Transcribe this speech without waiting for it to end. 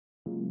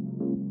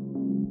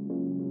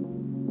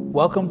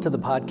Welcome to the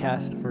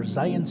podcast for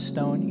Zion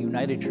Stone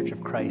United Church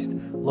of Christ,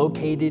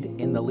 located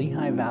in the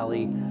Lehigh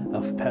Valley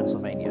of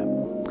Pennsylvania.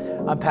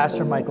 I'm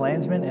Pastor Mike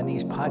Landsman, and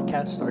these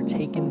podcasts are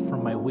taken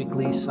from my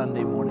weekly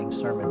Sunday morning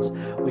sermons.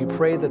 We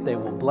pray that they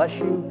will bless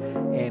you,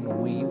 and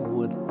we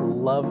would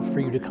love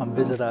for you to come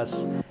visit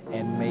us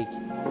and make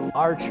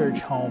our church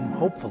home,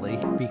 hopefully,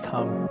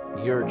 become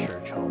your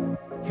church home.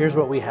 Here's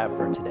what we have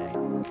for today.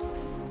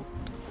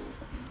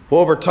 Well,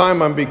 over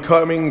time, I'm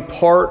becoming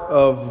part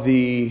of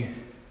the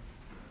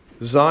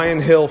Zion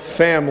Hill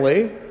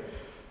family.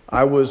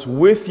 I was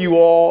with you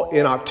all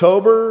in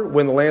October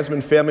when the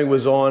Landsman family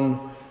was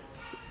on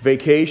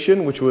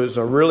vacation, which was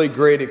a really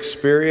great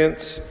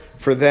experience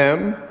for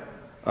them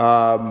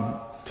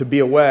to be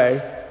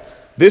away.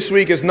 This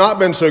week has not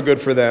been so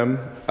good for them.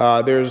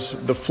 There's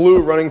the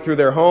flu running through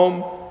their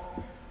home.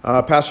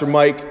 Pastor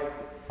Mike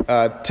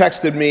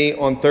texted me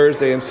on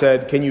Thursday and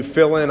said, "Can you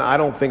fill in? I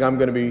don't think I'm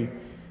going to be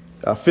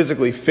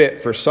physically fit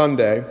for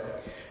Sunday."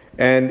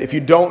 And if you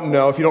don't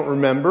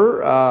remember,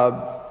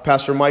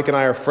 Pastor Mike and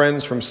I are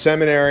friends from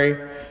seminary.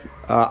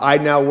 I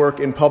now work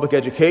in public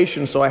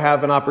education, so I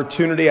have an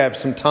opportunity, I have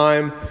some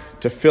time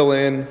to fill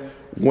in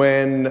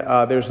when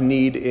there's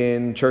need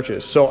in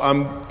churches. So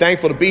I'm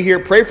thankful to be here.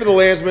 Pray for the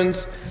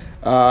Landsmans,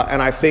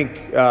 and I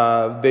think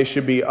they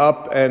should be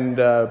up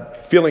and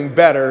feeling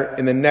better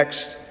in the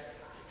next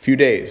few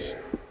days.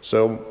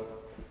 So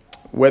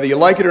whether you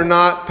like it or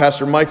not,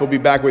 Pastor Mike will be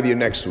back with you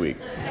next week.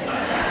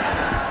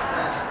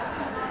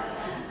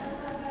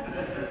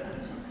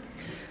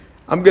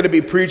 I'm going to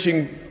be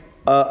preaching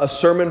a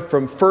sermon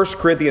from 1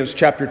 Corinthians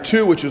chapter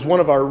 2, which is one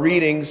of our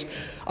readings.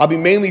 I'll be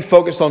mainly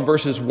focused on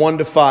verses 1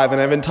 to 5,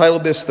 and I've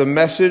entitled this, "The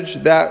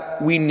Message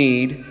That We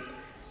Need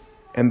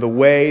and the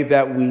Way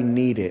That We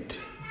Need It."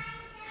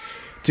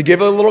 To give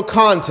a little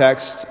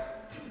context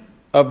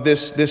of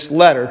this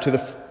letter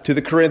to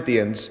the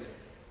Corinthians,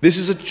 this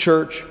is a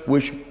church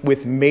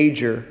with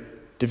major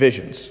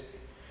divisions.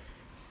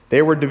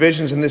 There were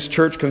divisions in this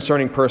church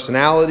concerning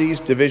personalities,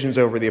 divisions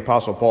over the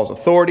Apostle Paul's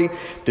authority,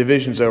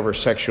 divisions over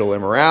sexual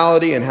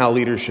immorality and how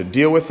leaders should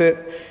deal with it.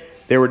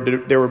 There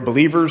were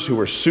believers who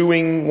were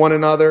suing one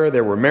another.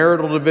 There were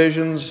marital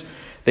divisions.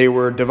 They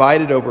were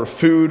divided over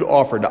food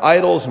offered to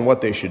idols and what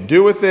they should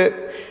do with it.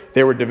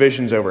 There were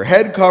divisions over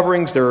head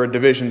coverings. There were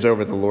divisions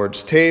over the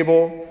Lord's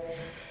table.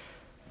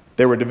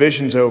 There were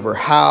divisions over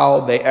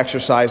how they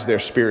exercised their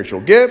spiritual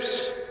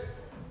gifts.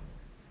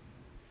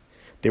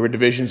 There were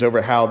divisions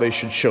over how they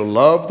should show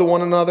love to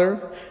one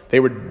another.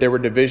 There were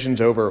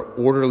divisions over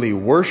orderly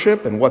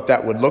worship and what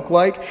that would look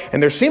like.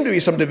 And there seemed to be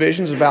some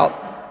divisions about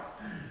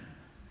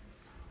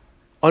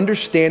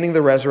understanding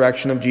the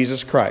resurrection of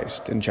Jesus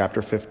Christ in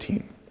chapter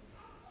 15.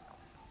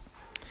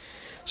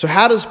 So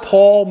how does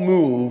Paul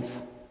move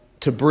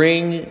to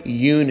bring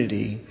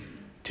unity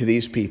to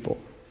these people?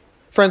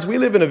 Friends, we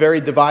live in a very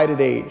divided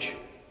age.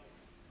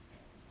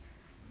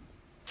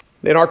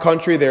 In our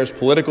country, there's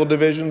political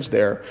divisions,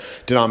 there are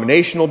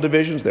denominational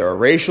divisions, there are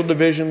racial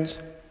divisions.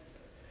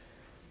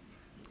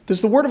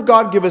 Does the Word of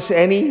God give us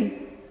any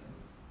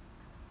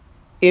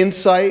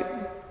insight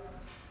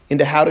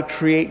into how to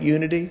create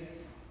unity?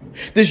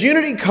 Does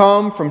unity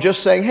come from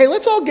just saying, hey,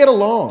 let's all get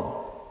along?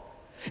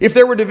 If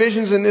there were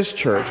divisions in this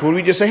church, would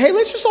we just say, hey,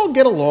 let's just all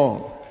get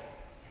along?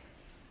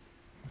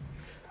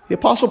 The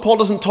Apostle Paul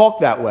doesn't talk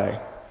that way.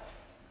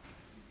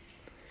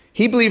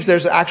 He believes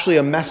there's actually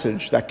a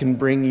message that can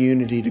bring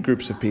unity to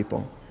groups of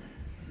people.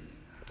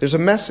 There's a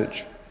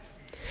message.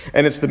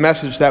 And it's the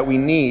message that we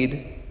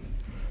need.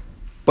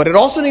 But it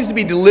also needs to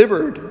be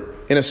delivered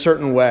in a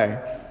certain way.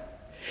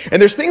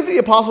 And there's things that the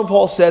Apostle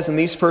Paul says in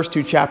these first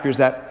two chapters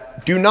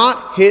that do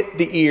not hit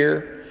the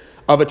ear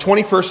of a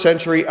 21st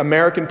century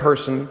American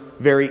person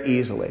very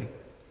easily.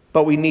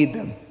 But we need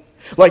them.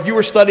 Like you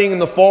were studying in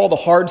the fall, the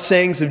hard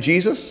sayings of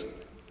Jesus.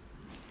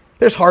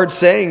 There's hard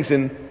sayings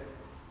in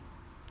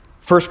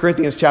 1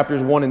 Corinthians chapters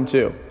 1 and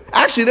 2.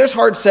 Actually, there's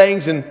hard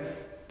sayings in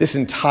this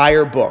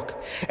entire book.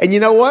 And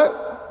you know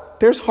what?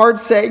 There's hard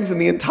sayings in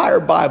the entire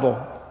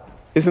Bible,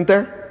 isn't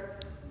there?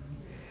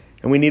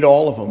 And we need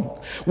all of them.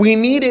 We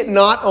need it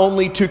not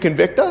only to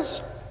convict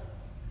us,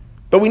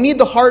 but we need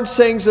the hard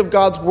sayings of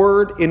God's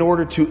word in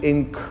order to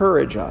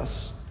encourage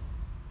us.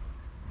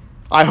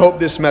 I hope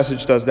this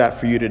message does that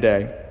for you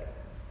today.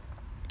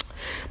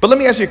 But let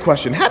me ask you a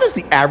question. How does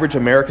the average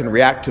American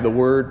react to the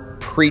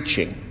word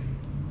preaching?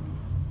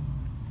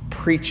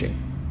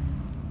 Preaching.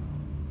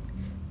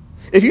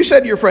 If you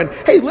said to your friend,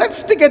 hey,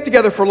 let's get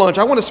together for lunch.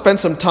 I want to spend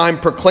some time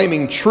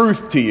proclaiming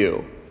truth to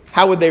you.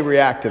 How would they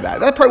react to that?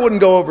 That probably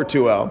wouldn't go over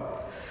too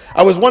well.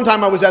 One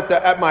time I was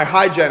at my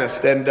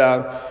hygienist, and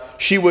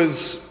she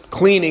was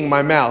cleaning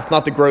my mouth.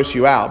 Not to gross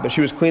you out, but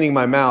she was cleaning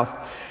my mouth.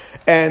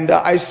 And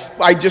I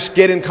just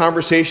get in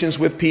conversations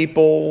with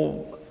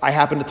people. I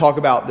happened to talk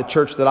about the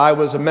church that I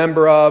was a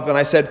member of, and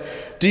I said,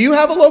 do you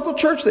have a local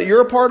church that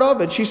you're a part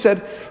of? And she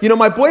said,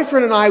 my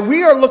boyfriend and I,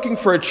 we are looking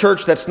for a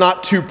church that's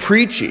not too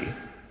preachy.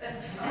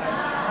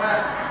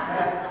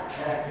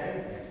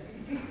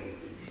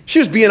 She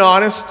was being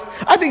honest.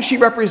 I think she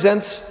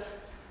represents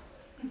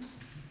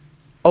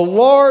a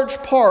large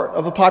part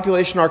of the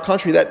population in our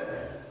country that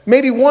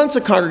maybe wants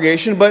a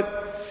congregation, but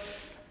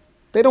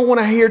they don't want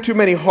to hear too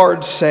many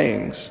hard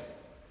sayings.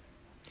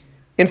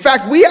 In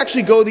fact, we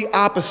actually go the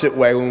opposite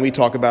way when we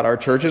talk about our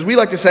churches. We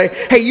like to say,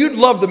 hey, you'd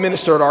love the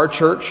minister at our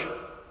church.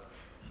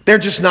 They're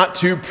just not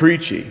too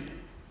preachy.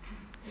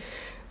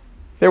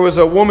 There was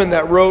a woman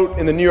that wrote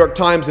in the New York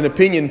Times an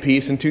opinion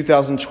piece in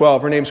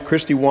 2012. Her name's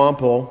Christy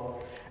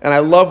Wampel, and I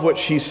love what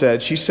she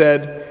said. She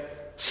said,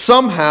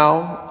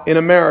 somehow in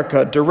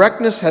America,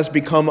 directness has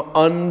become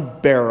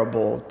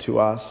unbearable to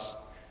us.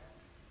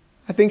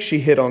 I think she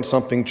hit on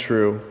something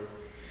true.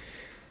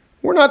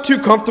 We're not too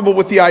comfortable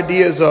with the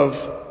ideas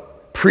of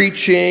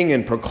preaching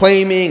and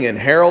proclaiming and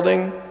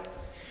heralding.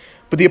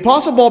 But the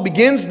Apostle Paul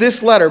begins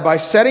this letter by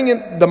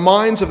setting the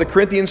minds of the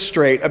Corinthians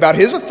straight about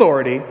his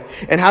authority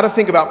and how to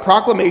think about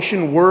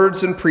proclamation,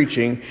 words, and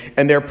preaching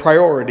and their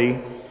priority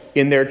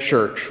in their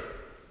church.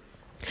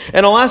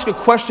 And I'll ask a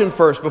question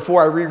first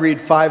before I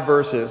reread 5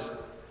 verses.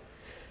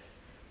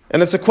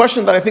 And it's a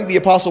question that I think the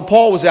Apostle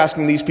Paul was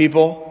asking these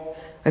people.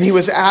 And he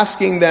was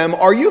asking them,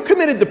 are you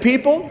committed to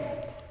people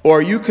or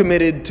are you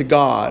committed to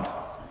God?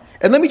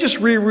 And let me just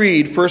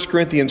reread 1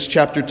 Corinthians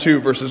chapter 2,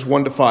 verses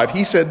 1 to 5.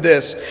 He said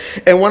this,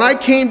 and when I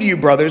came to you,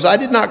 brothers, I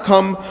did not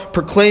come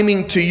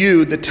proclaiming to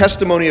you the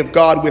testimony of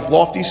God with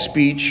lofty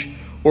speech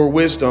or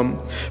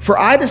wisdom, for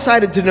I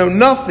decided to know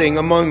nothing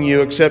among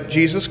you except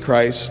Jesus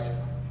Christ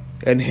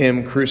and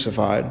him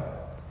crucified.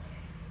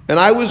 And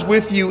I was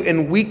with you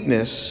in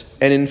weakness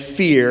and in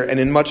fear and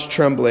in much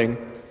trembling.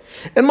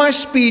 And my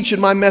speech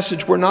and my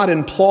message were not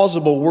in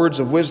plausible words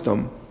of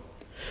wisdom,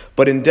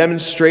 but in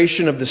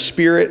demonstration of the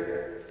Spirit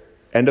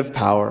and of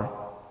power,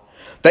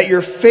 that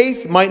your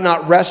faith might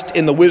not rest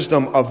in the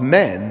wisdom of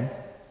men,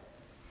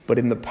 but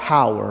in the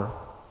power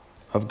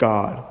of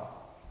God.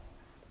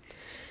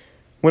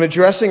 When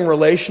addressing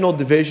relational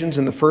divisions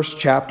in the first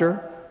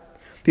chapter,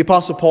 the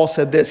Apostle Paul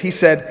said this. He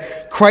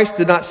said, Christ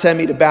did not send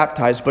me to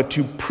baptize, but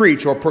to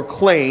preach or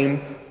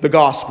proclaim the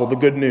gospel, the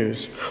good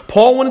news.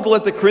 Paul wanted to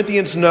let the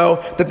Corinthians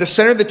know that the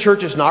center of the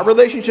church is not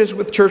relationships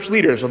with church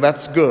leaders, well,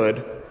 that's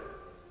good,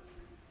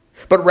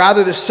 but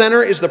rather the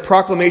center is the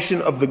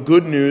proclamation of the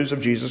good news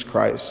of Jesus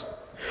Christ.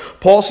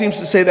 Paul seems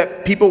to say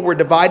that people were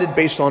divided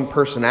based on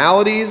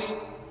personalities,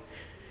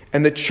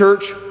 and the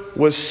church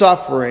was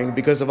suffering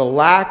because of a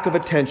lack of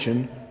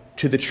attention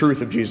to the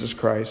truth of Jesus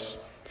Christ.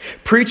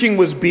 Preaching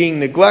was being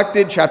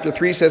neglected. Chapter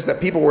 3 says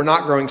that people were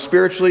not growing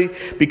spiritually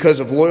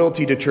because of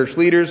loyalty to church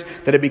leaders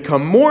that had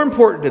become more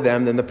important to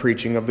them than the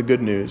preaching of the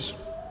good news.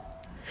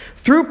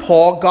 Through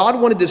Paul,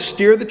 God wanted to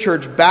steer the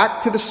church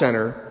back to the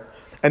center,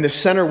 and the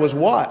center was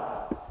what?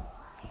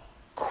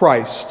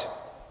 Christ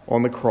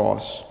on the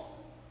cross.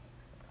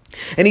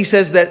 And he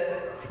says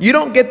that you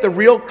don't get the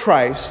real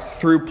Christ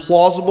through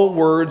plausible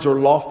words or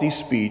lofty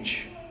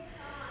speech.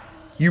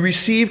 You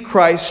receive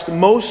Christ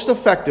most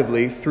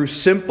effectively through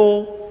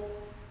simple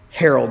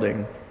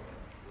heralding.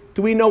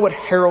 Do we know what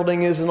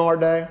heralding is in our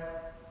day?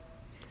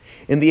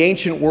 In the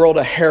ancient world,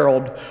 a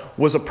herald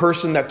was a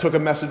person that took a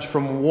message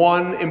from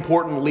one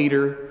important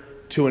leader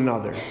to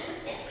another.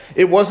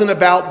 It wasn't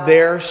about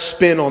their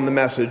spin on the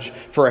message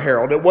for a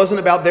herald. It wasn't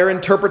about their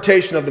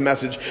interpretation of the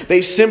message.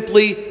 They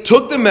simply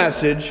took the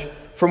message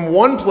from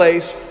one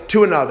place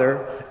to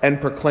another and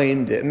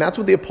proclaimed it. And that's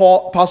what the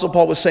Apostle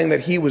Paul was saying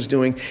that he was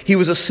doing. He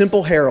was a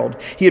simple herald.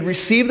 He had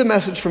received the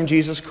message from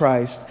Jesus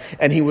Christ,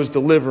 and he was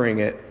delivering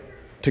it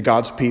to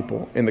God's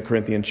people in the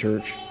Corinthian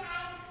church.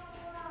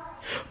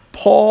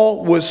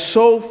 Paul was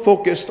so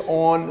focused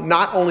on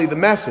not only the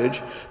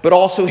message, but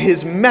also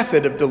his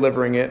method of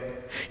delivering it.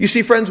 You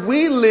see, friends,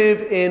 we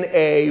live in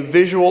a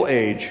visual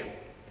age.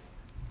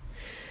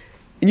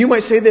 And you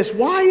might say this,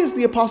 why is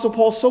the Apostle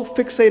Paul so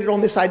fixated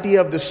on this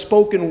idea of the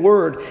spoken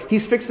word?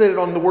 He's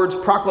fixated on the words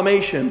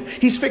proclamation.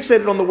 He's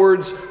fixated on the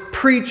words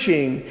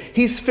preaching.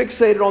 He's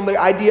fixated on the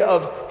idea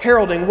of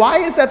heralding. Why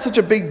is that such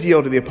a big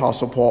deal to the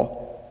Apostle Paul?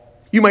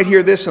 You might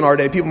hear this in our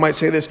day. People might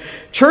say this.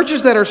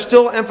 Churches that are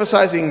still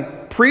emphasizing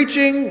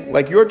preaching,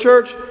 like your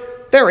church,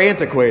 they're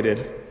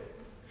antiquated.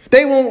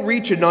 They won't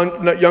reach a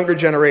younger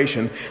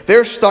generation.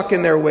 They're stuck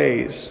in their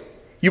ways.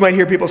 You might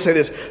hear people say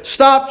this,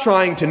 stop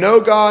trying to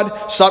know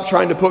God, stop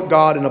trying to put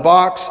God in a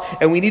box,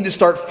 and we need to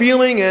start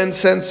feeling and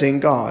sensing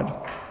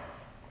God.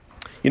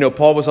 You know,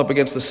 Paul was up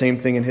against the same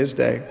thing in his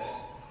day.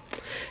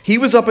 He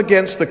was up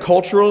against the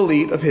cultural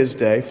elite of his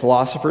day,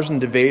 philosophers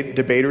and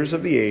debaters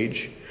of the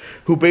age,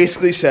 who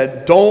basically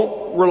said,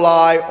 don't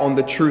rely on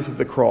the truth of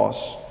the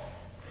cross.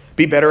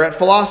 Be better at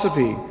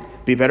philosophy.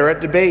 Be better at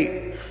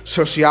debate.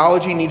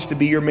 Sociology needs to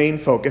be your main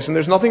focus. And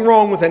there's nothing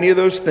wrong with any of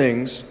those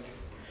things.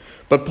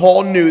 But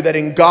Paul knew that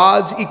in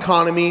God's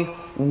economy,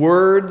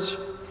 words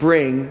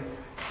bring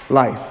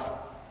life.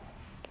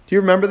 Do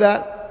you remember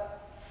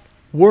that?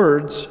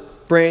 Words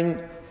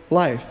bring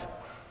life.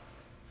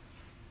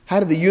 How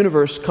did the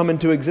universe come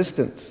into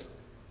existence?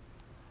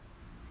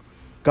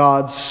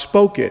 God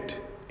spoke it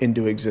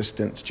into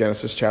existence,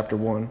 Genesis chapter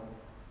 1.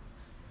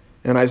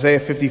 In Isaiah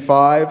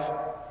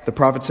 55, the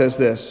prophet says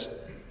this,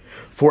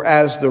 For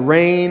as the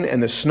rain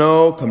and the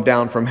snow come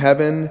down from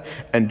heaven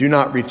and do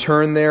not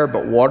return there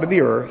but water the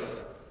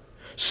earth,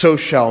 so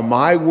shall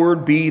my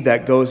word be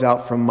that goes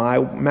out from my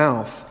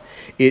mouth.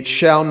 It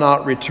shall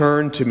not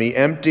return to me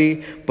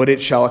empty, but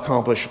it shall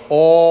accomplish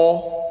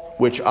all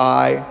which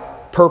I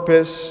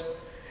purpose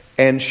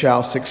and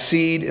shall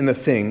succeed in the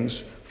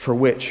things for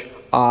which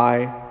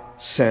I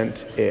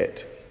sent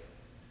it.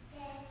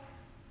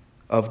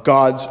 Of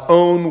God's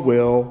own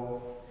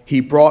will, he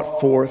brought us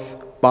forth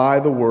by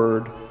the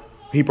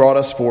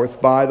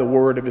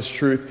word of his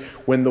truth.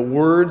 When the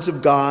words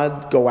of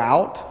God go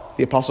out,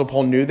 the Apostle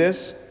Paul knew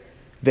this,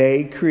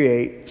 they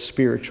create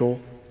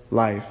spiritual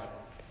life.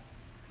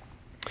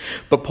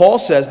 But Paul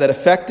says that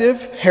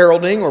effective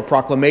heralding or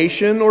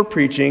proclamation or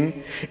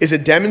preaching is a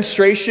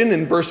demonstration.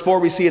 In verse 4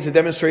 we see it's a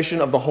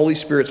demonstration of the Holy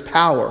Spirit's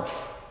power.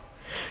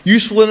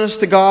 Usefulness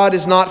to God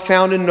is not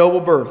found in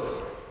noble birth.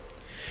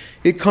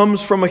 It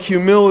comes from a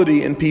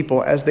humility in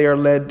people as they are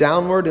led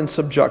downward in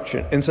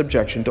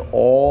subjection to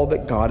all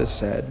that God has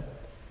said.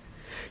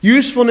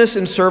 Usefulness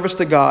in service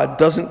to God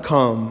doesn't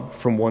come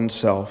from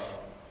oneself.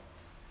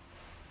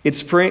 It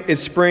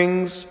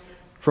springs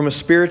from a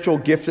spiritual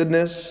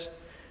giftedness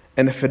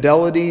and a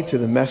fidelity to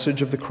the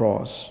message of the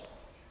cross.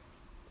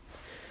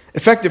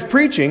 Effective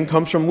preaching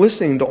comes from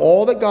listening to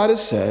all that God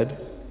has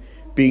said,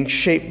 being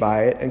shaped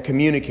by it, and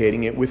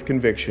communicating it with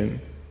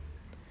conviction.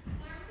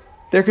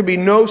 There can be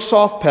no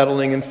soft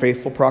pedaling in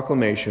faithful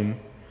proclamation,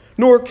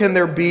 nor can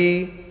there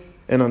be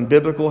an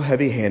unbiblical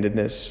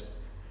heavy-handedness.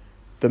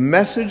 The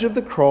message of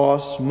the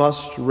cross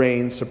must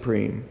reign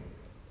supreme.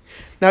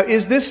 Now,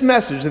 is this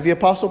message that the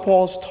Apostle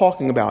Paul is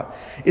talking about,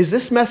 is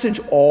this message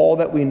all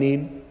that we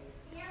need?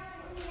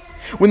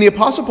 When the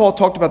Apostle Paul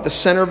talked about the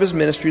center of his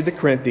ministry, the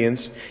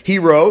Corinthians, he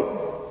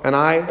wrote, and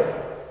I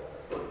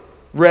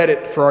read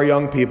it for our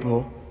young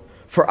people,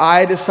 "For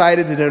I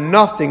decided to know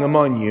nothing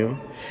among you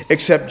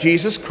except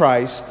Jesus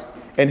Christ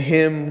and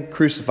him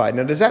crucified."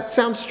 Now, does that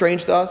sound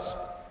strange to us?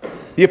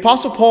 The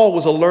Apostle Paul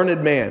was a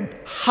learned man,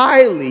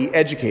 highly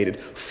educated,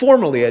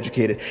 formally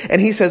educated. And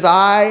he says,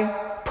 "I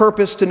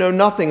purpose to know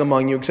nothing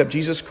among you except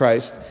Jesus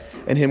Christ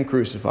and him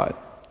crucified."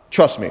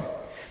 Trust me,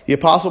 the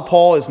Apostle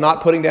Paul is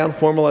not putting down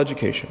formal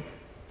education.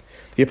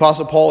 The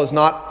Apostle Paul is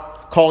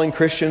not calling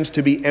Christians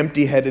to be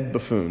empty-headed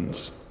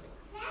buffoons.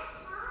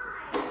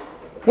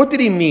 What did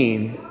he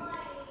mean?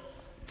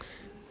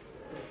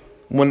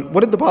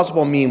 What did the Apostle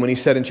Paul mean when he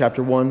said in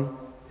chapter 1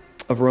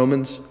 of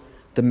Romans,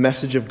 the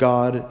message of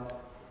God,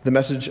 the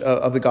message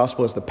of the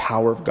gospel is the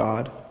power of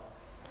God?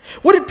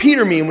 What did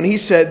Peter mean when he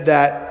said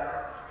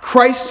that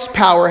Christ's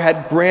power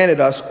had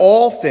granted us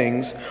all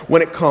things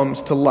when it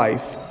comes to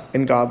life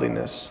and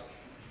godliness?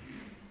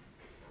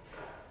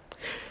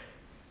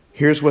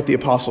 Here's what the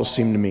apostles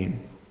seem to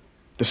mean.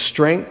 The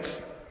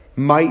strength,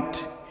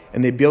 might,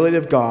 and the ability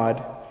of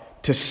God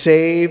to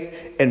save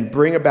and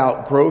bring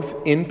about growth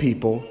in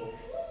people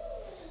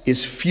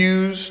is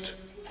fused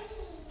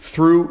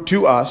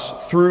to us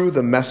through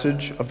the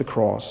message of the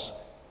cross.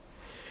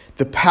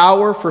 The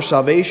power for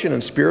salvation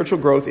and spiritual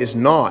growth is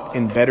not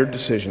in better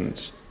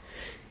decisions.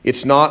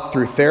 It's not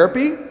through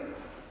therapy.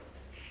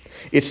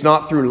 It's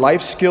not through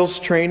life skills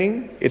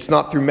training. It's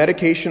not through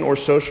medication or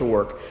social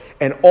work.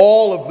 And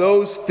all of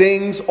those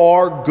things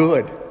are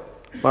good.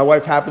 My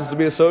wife happens to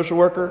be a social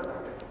worker.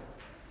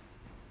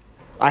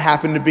 I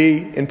happen to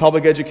be in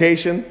public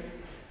education,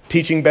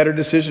 teaching better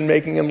decision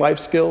making and life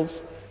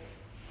skills.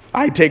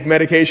 I take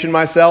medication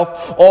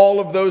myself. All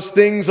of those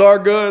things are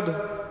good.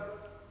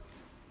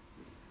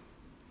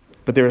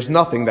 But there is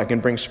nothing that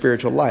can bring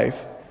spiritual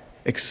life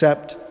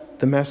except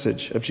the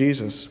message of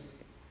Jesus.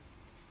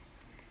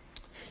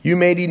 You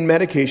may need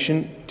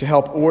medication to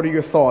help order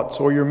your thoughts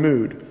or your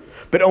mood,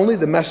 but only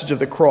the message of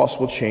the cross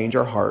will change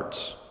our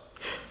hearts.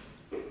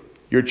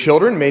 Your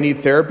children may need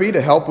therapy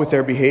to help with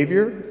their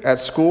behavior at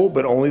school,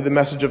 but only the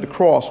message of the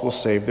cross will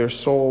save their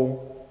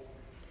soul.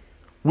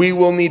 We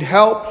will need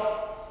help.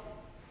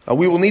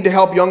 We will need to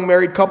help young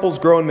married couples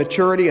grow in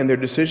maturity and their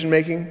decision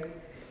making,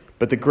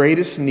 but the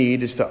greatest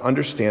need is to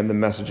understand the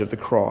message of the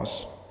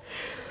cross.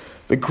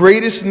 The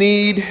greatest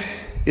need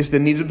is the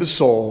need of the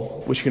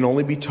soul, which can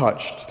only be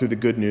touched through the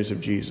good news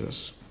of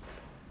Jesus.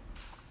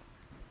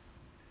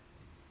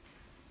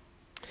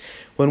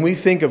 When we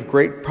think of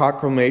great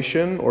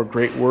proclamation or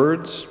great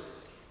words,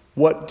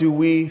 what do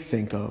we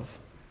think of?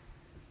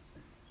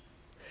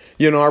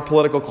 You know, our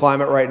political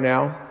climate right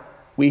now,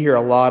 we hear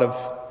a lot of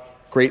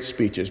great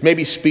speeches.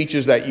 Maybe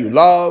speeches that you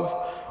love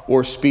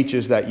or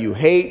speeches that you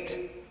hate.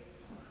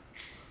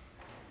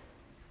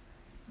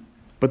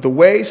 But the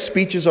way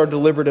speeches are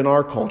delivered in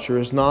our culture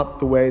is not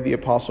the way the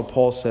Apostle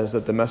Paul says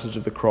that the message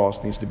of the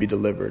cross needs to be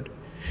delivered.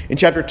 In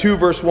chapter 2,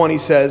 verse 1, he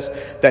says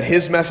that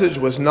his message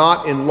was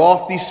not in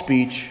lofty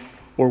speech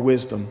or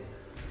wisdom.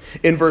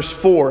 In verse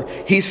 4,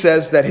 he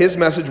says that his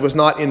message was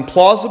not in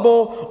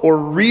plausible or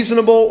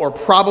reasonable or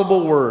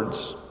probable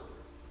words.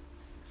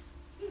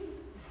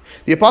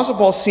 The Apostle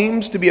Paul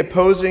seems to be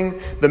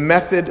opposing the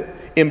method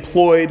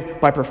employed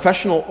by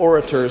professional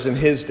orators in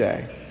his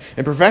day.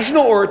 And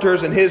professional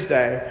orators in his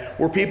day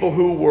were people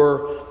who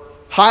were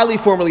highly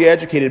formally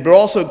educated, but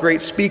also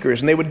great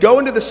speakers. And they would go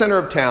into the center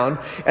of town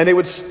and they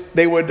would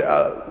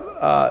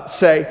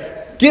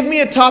say, give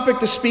me a topic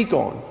to speak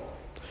on.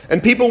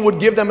 And people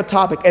would give them a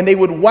topic and they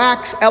would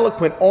wax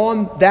eloquent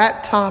on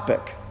that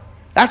topic.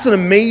 That's an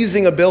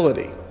amazing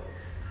ability.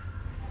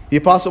 The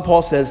Apostle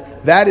Paul says,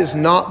 that is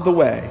not the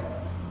way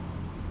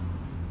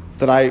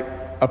that I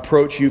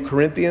approach you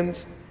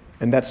Corinthians,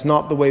 and that's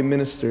not the way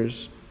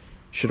ministers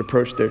should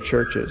approach their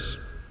churches.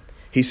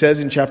 He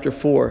says in chapter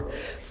 4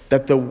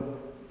 that the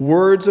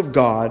words of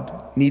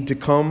God need to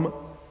come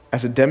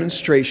as a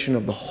demonstration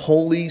of the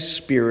Holy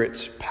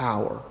Spirit's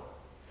power.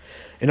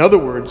 In other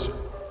words,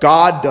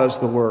 God does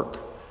the work.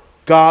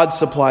 God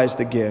supplies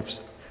the gifts.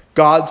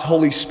 God's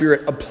Holy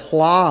Spirit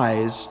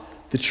applies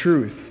the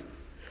truth.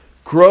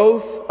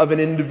 Growth of an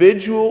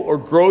individual or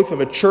growth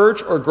of a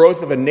church or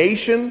growth of a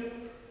nation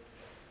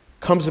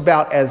comes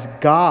about as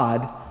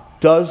God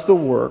does the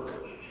work,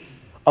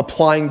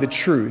 applying the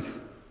truth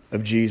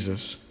of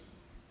Jesus.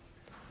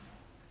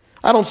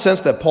 I don't sense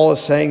that Paul is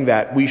saying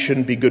that we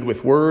shouldn't be good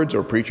with words,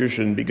 or preachers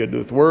shouldn't be good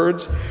with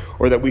words,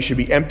 or that we should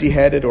be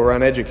empty-headed or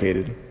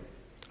uneducated.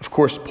 Of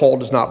course, Paul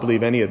does not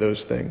believe any of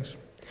those things.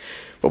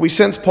 What we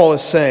sense Paul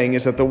is saying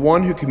is that the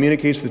one who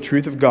communicates the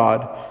truth of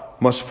God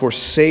must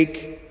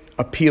forsake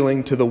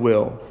appealing to the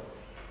will.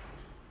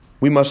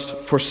 We must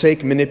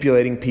forsake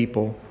manipulating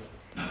people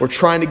or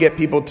trying to get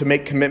people to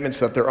make commitments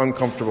that they're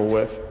uncomfortable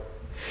with.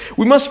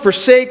 We must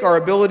forsake our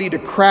ability to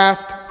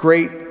craft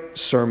great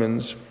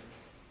sermons.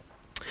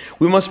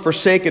 We must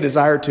forsake a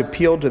desire to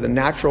appeal to the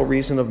natural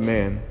reason of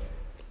man.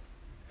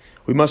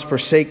 We must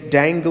forsake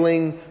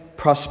dangling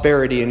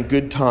prosperity and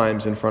good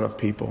times in front of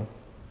people.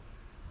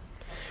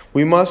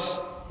 We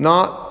must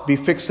not be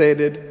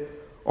fixated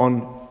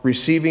on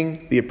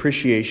receiving the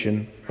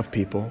appreciation of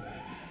people.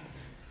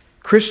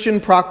 Christian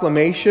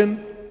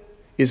proclamation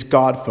is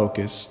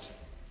God-focused.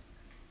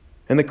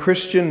 And the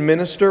Christian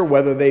minister,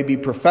 whether they be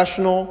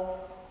professional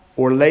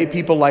or lay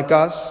people like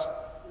us,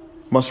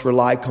 must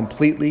rely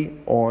completely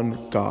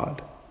on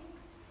God.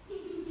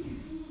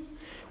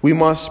 We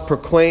must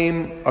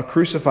proclaim a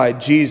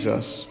crucified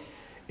Jesus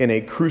in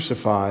a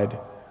crucified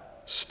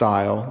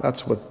style.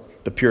 That's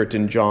what the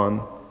Puritan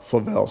John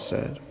Flavel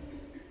said.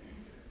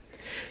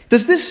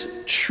 Does this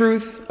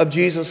truth of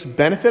Jesus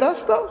benefit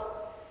us, though?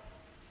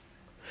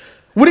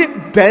 Would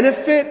it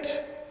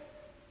benefit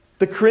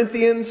the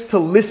Corinthians to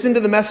listen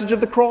to the message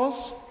of the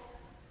cross?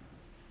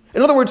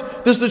 In other words,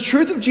 does the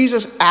truth of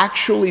Jesus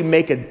actually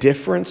make a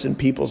difference in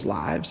people's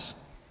lives?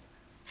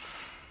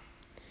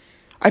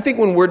 I think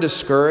when we're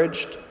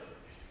discouraged,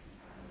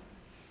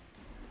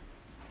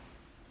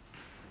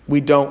 we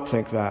don't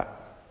think that.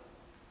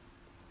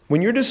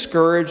 When you're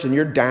discouraged and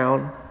you're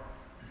down,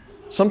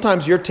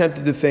 sometimes you're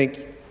tempted to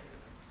think,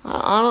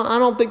 I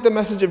don't think the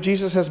message of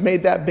Jesus has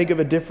made that big of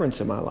a difference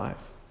in my life.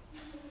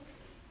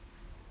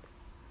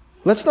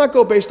 Let's not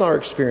go based on our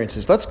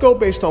experiences. Let's go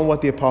based on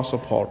what the Apostle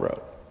Paul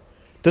wrote.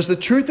 Does the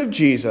truth of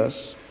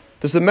Jesus,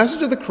 does the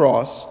message of the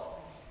cross,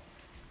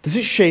 does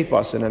it shape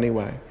us in any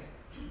way?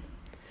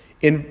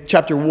 In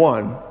chapter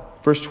 1,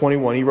 verse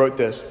 21, he wrote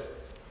this: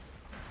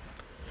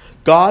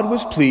 God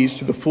was pleased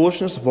through the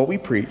foolishness of what we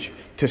preach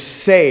to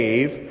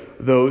save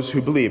those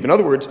who believe. In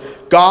other words,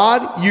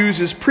 God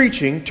uses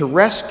preaching to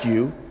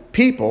rescue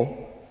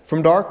people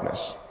from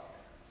darkness.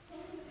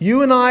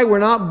 You and I were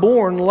not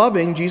born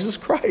loving Jesus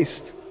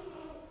Christ.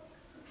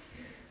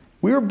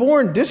 We were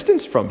born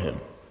distanced from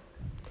him.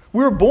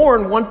 We were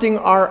born wanting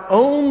our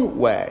own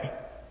way.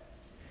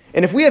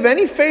 And if we have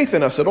any faith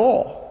in us at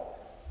all,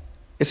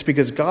 it's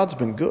because God's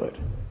been good.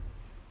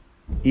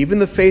 Even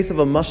the faith of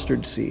a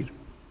mustard seed.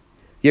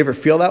 You ever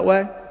feel that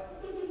way?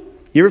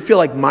 You ever feel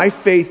like my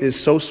faith is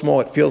so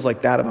small it feels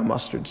like that of a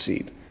mustard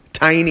seed?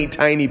 Tiny,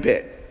 tiny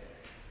bit.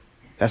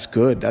 That's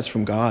good. That's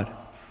from God.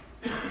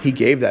 He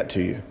gave that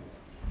to you.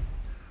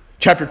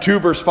 Chapter 2,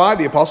 verse 5,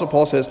 the Apostle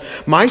Paul says,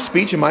 my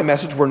speech and my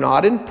message were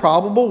not in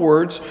probable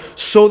words,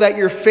 so that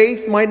your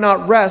faith might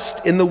not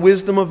rest in the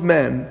wisdom of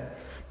men,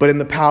 but in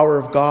the power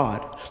of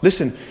God.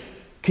 Listen,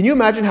 can you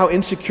imagine how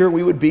insecure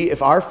we would be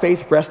if our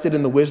faith rested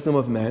in the wisdom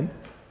of men?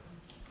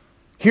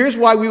 Here's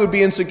why we would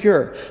be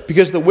insecure.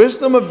 Because the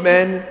wisdom of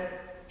men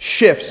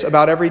shifts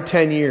about every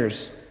 10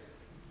 years.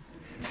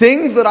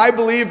 Things that I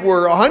believe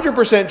were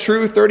 100%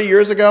 true 30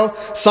 years ago,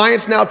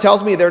 science now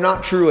tells me they're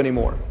not true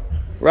anymore.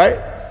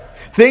 Right?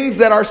 Things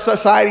that our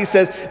society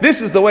says,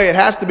 this is the way it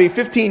has to be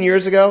 15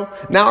 years ago,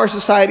 now our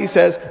society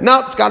says,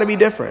 no, it's got to be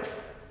different.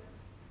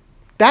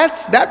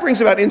 That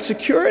brings about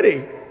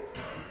insecurity.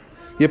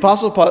 The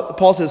Apostle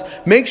Paul says,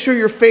 make sure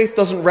your faith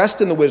doesn't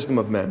rest in the wisdom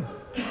of men.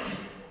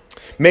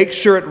 Make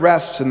sure it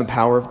rests in the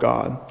power of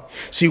God.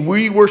 See,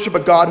 we worship a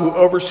God who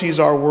oversees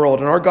our world,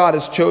 and our God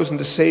has chosen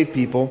to save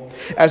people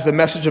as the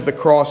message of the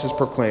cross is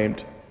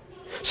proclaimed.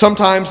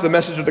 Sometimes the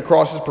message of the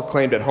cross is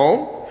proclaimed at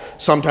home,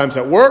 sometimes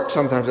at work,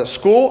 sometimes at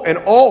school, and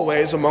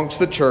always amongst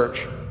the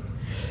church.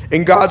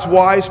 In God's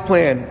wise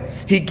plan,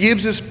 he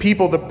gives his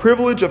people the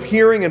privilege of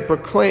hearing and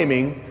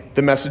proclaiming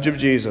the message of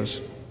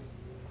Jesus.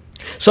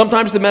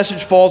 Sometimes the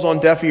message falls on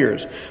deaf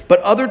ears, but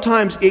other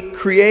times it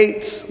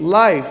creates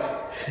life.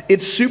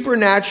 It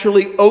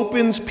supernaturally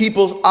opens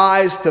people's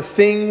eyes to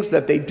things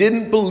that they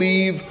didn't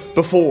believe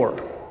before.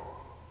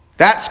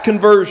 That's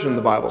conversion,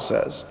 the Bible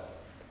says.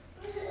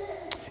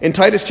 In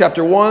Titus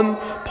chapter 1,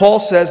 Paul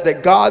says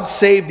that God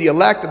saved the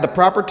elect at the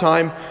proper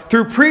time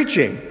through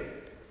preaching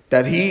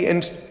that he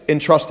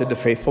entrusted to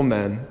faithful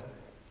men.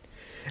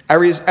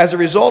 As a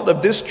result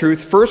of this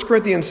truth, 1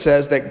 Corinthians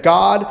says that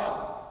God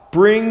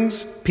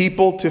brings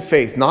people to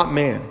faith, not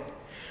man.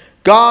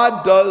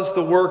 God does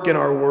the work in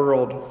our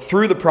world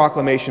through the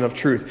proclamation of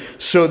truth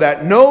so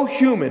that no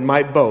human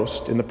might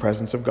boast in the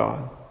presence of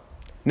God.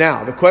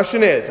 Now, the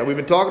question is, and we've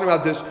been talking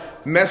about this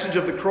message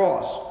of the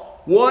cross.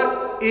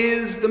 What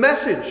is the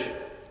message?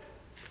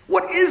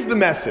 What is the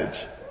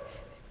message?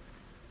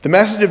 The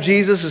message of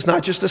Jesus is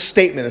not just a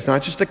statement. It's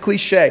not just a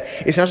cliche.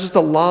 It's not just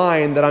a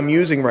line that I'm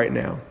using right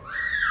now.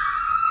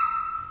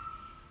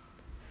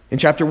 In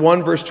chapter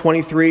 1, verse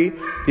 23,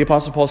 the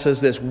Apostle Paul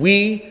says this: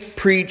 we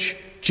preach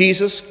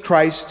Jesus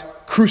Christ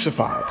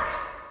crucified.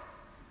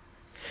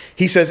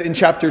 He says in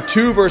chapter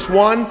 2, verse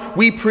 1,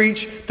 we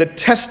preach the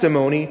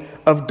testimony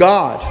of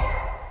God.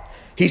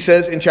 He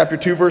says in chapter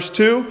 2, verse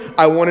 2,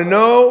 I want to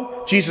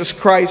know Jesus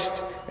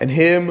Christ and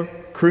him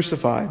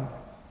crucified.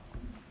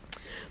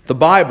 The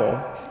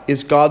Bible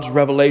is God's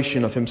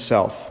revelation of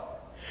himself,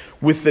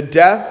 with the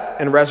death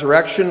and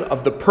resurrection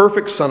of the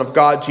perfect Son of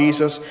God,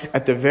 Jesus,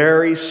 at the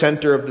very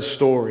center of the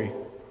story.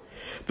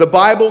 The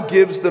Bible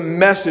gives the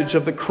message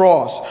of the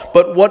cross,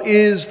 but what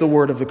is the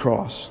word of the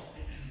cross?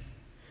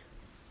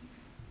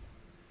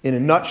 In a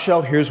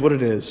nutshell, here's what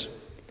it is.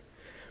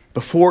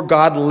 Before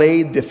God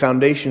laid the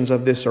foundations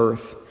of this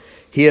earth,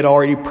 he had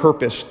already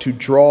purposed to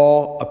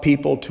draw a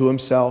people to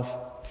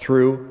himself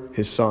through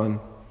his Son.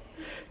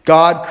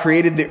 God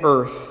created the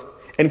earth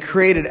and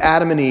created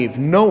Adam and Eve,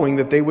 knowing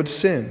that they would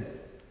sin.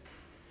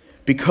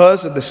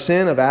 Because of the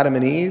sin of Adam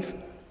and Eve,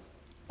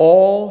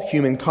 all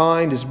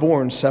humankind is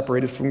born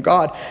separated from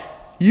God.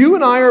 You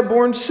and I are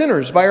born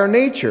sinners by our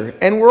nature,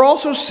 and we're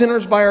also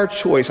sinners by our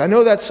choice. I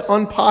know that's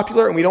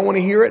unpopular and we don't want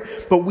to hear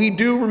it, but we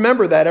do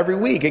remember that every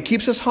week. It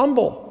keeps us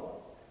humble.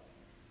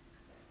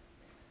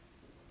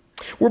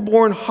 We're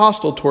born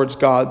hostile towards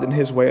God and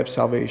his way of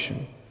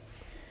salvation.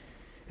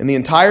 And the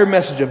entire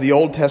message of the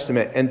Old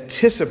Testament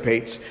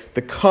anticipates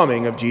the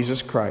coming of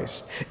Jesus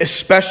Christ,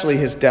 especially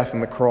his death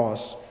on the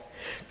cross.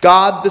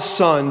 God the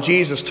Son,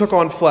 Jesus, took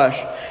on flesh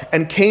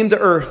and came to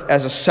earth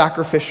as a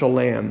sacrificial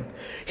lamb.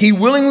 He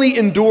willingly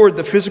endured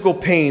the physical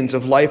pains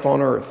of life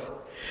on earth.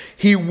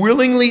 He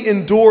willingly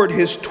endured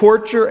his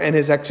torture and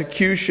his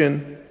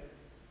execution.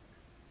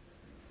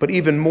 But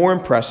even more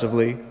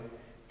impressively,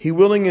 he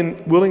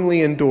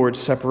willingly endured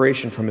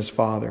separation from his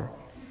Father.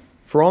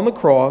 For on the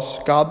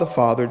cross, God the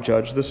Father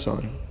judged the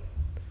Son.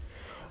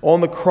 On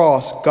the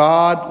cross,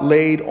 God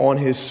laid on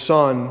his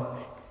Son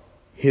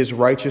his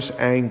righteous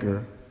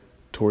anger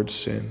towards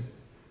sin.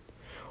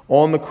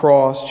 On the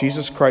cross,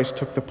 Jesus Christ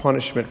took the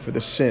punishment for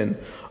the sin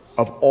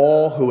of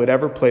all who had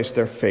ever placed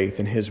their faith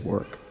in his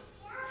work.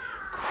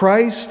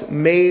 Christ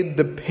made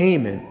the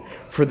payment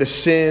for the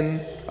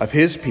sin of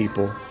his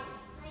people,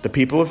 the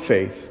people of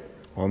faith,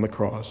 on the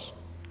cross.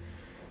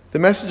 The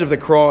message of the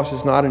cross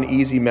is not an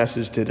easy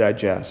message to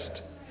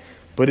digest,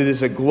 but it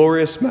is a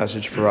glorious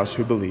message for us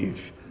who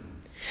believe.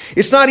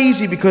 It's not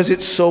easy because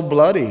it's so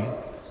bloody.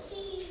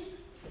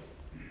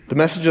 The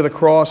message of the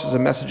cross is a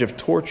message of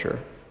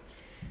torture.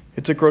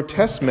 It's a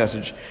grotesque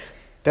message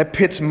that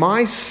pits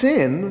my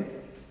sin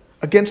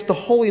against the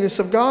holiness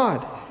of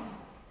God.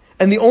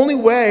 And the only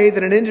way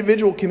that an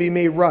individual can be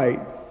made right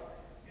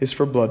is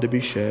for blood to be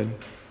shed.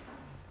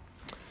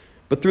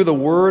 But through the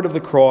word of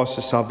the cross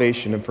is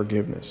salvation and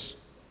forgiveness.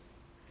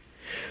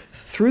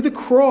 Through the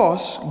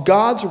cross,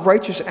 God's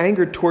righteous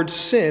anger towards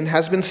sin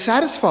has been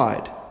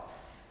satisfied.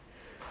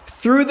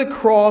 Through the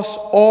cross,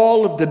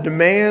 all of the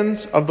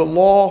demands of the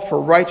law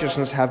for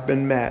righteousness have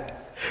been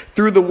met.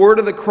 Through the word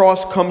of the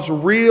cross comes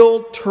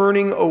real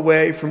turning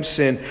away from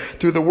sin.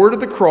 Through the word of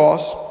the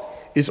cross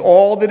is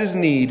all that is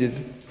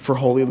needed for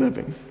holy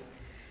living.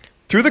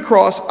 Through the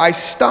cross, I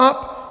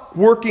stop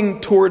working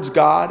towards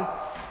God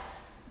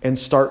and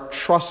start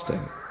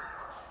trusting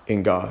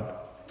in God.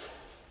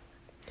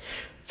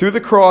 Through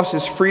the cross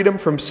is freedom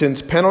from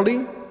sin's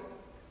penalty,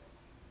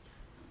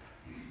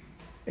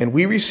 and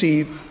we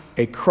receive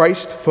a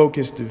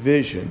Christ-focused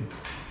vision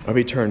of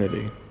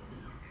eternity.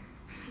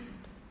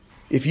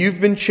 If you've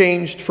been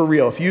changed for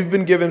real, if you've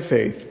been given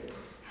faith,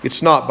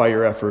 it's not by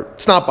your effort.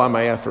 It's not by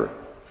my effort.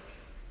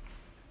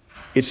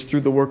 It's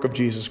through the work of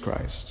Jesus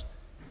Christ.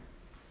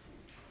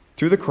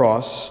 Through the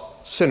cross,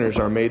 sinners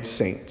are made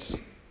saints.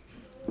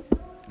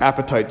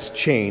 Appetites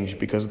change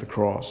because of the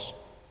cross.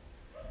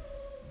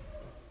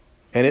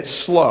 And it's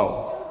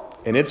slow,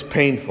 and it's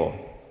painful,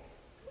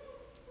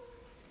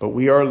 but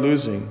we are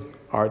losing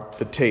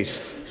the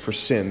taste for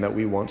sin that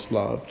we once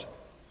loved.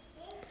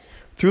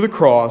 Through the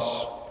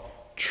cross,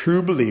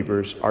 true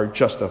believers are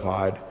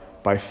justified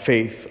by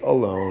faith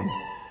alone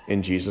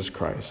in Jesus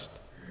Christ.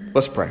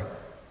 Let's pray.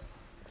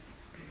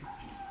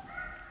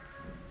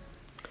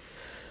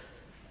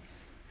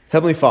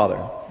 Heavenly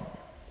Father,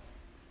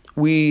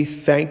 we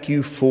thank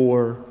you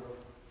for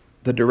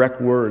the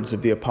direct words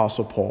of the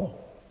Apostle Paul.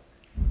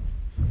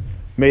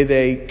 May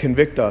they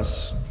convict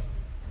us.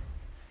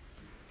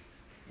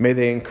 May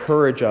they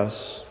encourage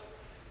us.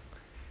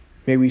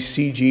 May we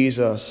see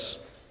Jesus.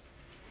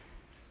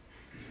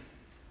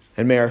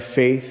 And may our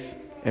faith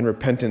and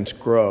repentance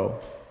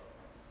grow,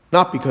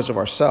 not because of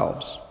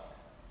ourselves,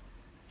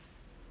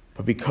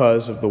 but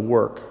because of the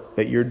work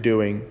that you're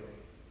doing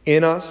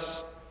in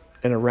us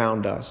and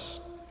around us.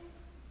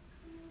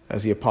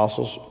 As the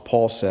Apostle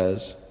Paul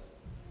says,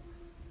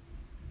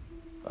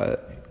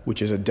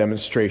 which is a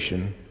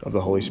demonstration of the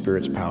Holy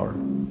Spirit's power.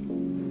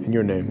 In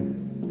your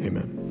name,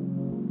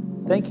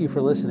 amen. Thank you for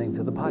listening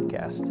to the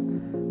podcast.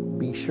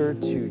 Be sure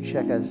to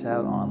check us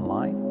out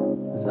online,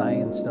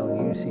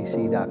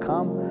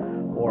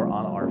 zionstoneucc.com, or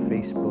on our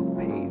Facebook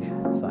page,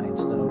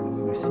 Zionstone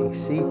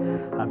UCC.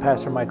 I'm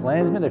Pastor Mike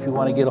Landsman. If you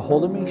want to get a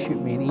hold of me, shoot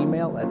me an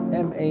email at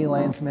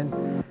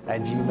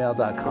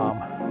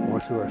malandsman@gmail.com or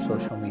through our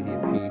social media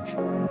page,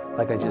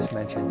 like I just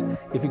mentioned.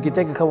 If you could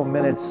take a couple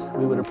minutes,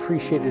 we would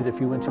appreciate it if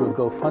you went to a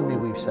GoFundMe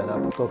we've set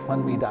up,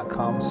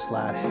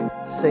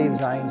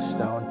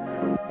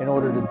 gofundme.com/SaveZionStone, in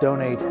order to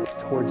donate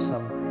towards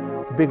some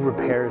big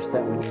repairs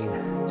that we need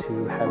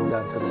to have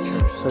done to the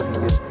church. So if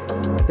you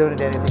could donate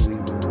anything, we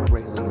would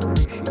greatly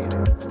appreciate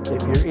it.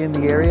 If you're in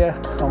the area,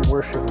 come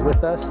worship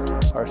with us.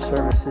 Our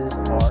services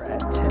are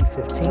at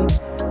 10:15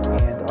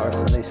 and our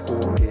Sunday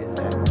school is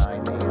at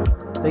 9 a.m.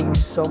 Thank you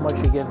so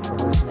much again for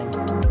listening.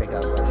 May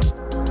God bless you.